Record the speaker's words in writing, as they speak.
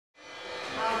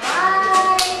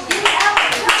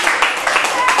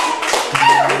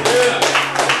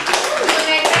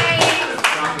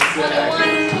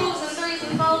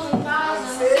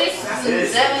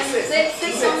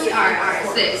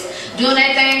Doing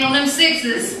that thing on them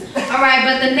sixes. Alright,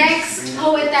 but the next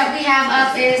poet that we have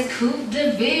up is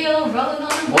Coopdavill, rolling on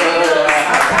the wheels.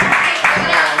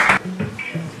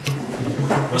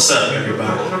 What's up,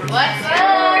 everybody? What's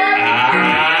up?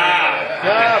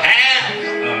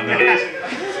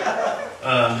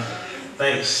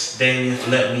 Thanks, Damien, for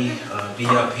letting me be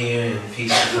up here in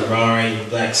Peace and Ferrari and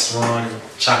Black Swan and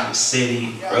Chocolate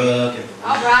City, Rug, and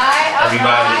everybody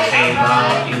that came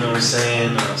out, you know what I'm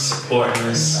saying, supporting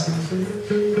us.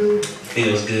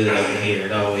 Feels good over here,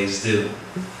 it always do.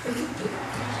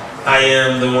 I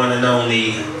am the one and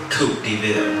only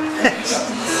Coopdavill. That's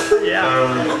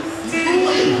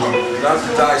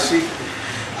the dashiki.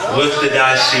 With the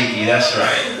dashiki, that's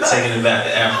right. Taking it back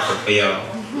to Africa for y'all.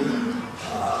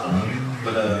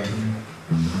 But I'm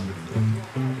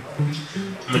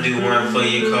gonna do one for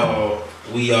you called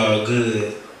 "We All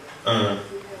Good."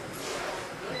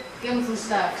 Give them some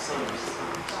stuff.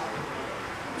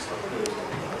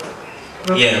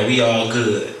 Yeah, we all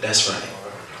good. That's right.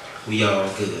 We all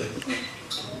good.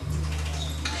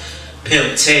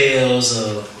 Pimp tales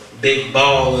of big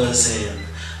ballers and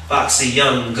foxy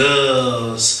young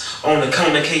girls on the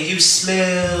corner. Can you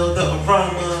smell the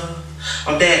aroma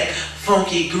of that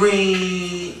funky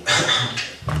green?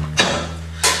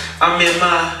 I'm in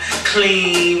my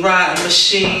clean riding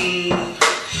machine.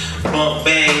 Bump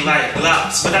bang like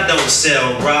blocks, but I don't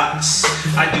sell rocks.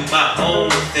 I do my own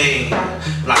thing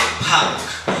like Pac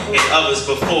and others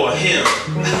before him.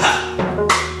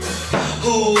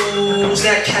 Who's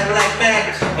that Cadillac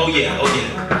back? Oh yeah,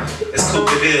 it's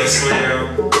Coopdavill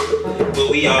Slim. But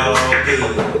we all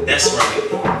good, that's right.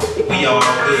 We all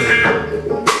good.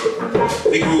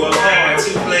 We grew up hard,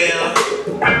 two-player,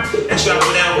 and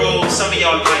travel down roads some of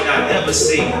y'all might not ever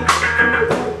see.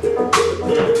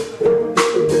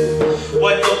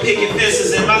 Wasn't no picket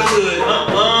fences in my hood,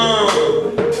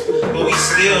 but we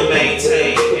still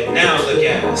maintain, and now look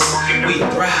at us, we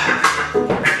thrive.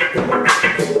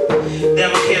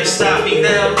 Never can stop me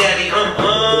now, daddy,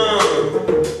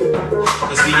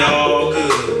 cause we all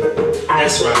good,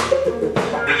 that's right,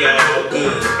 we all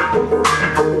good.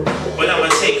 But I'ma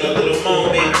take a little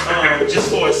moment, just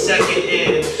for a second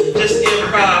and just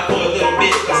improv for a little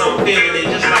bit, cause I'm feeling it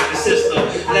just like the sister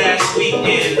last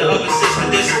weekend, the other sister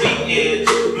this weekend,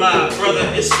 my brother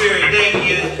in spirit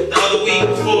Damien the other week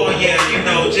before, yeah, you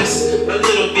know, just a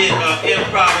little bit of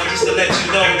improv, just to let you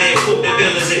know that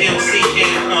Coopdavill is an MC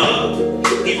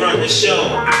and he run the show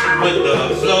with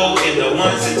the flow and the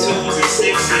ones and twos and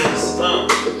sixes.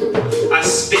 I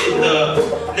spit the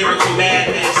lyrical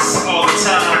madness all the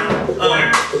time.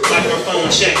 Microphone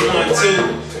check 1,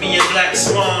 2. Me and Black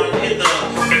Swan in the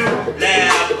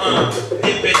lab.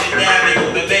 Dipping and dabbing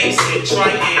on the bass and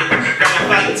trying. I'm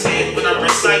fighting when I'm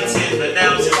reciting the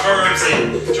nouns and verbs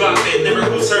and dropping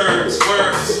lyrical terms,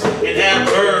 words and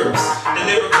adverbs. The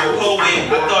lyrical poet,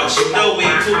 I thought you know it.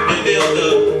 Coopdavill, the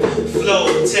flow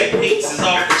techniques is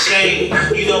off the chain.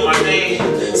 You know my name,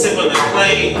 simple and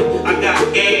plain. I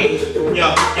got game,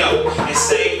 yo, and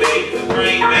same baby, the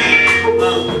brain man,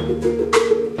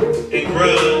 and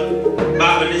grub,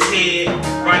 bobbing his head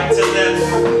right to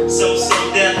left, so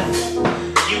deaf.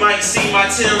 You might see my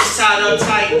Timbs tied up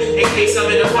tight in case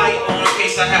I'm in a fight or in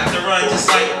case I have to run, just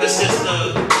like the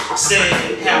sister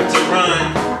said, have to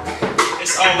run.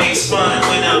 It's always fun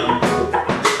when I'm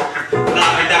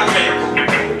live and direct.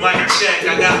 Mic check,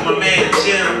 I got my man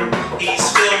Jim,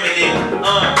 he's filming it,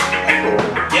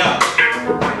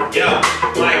 yo,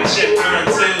 mic check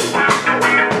 1, 2,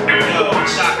 yo,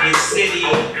 Chocolate City,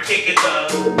 kicking the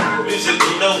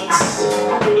musical notes.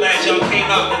 I'm glad y'all came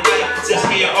out tonight to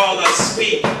hear all us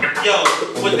speak, yo,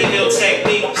 with the ill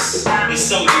techniques. It's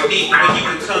so unique when you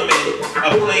can come in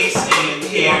a place and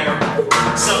hear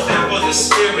something for the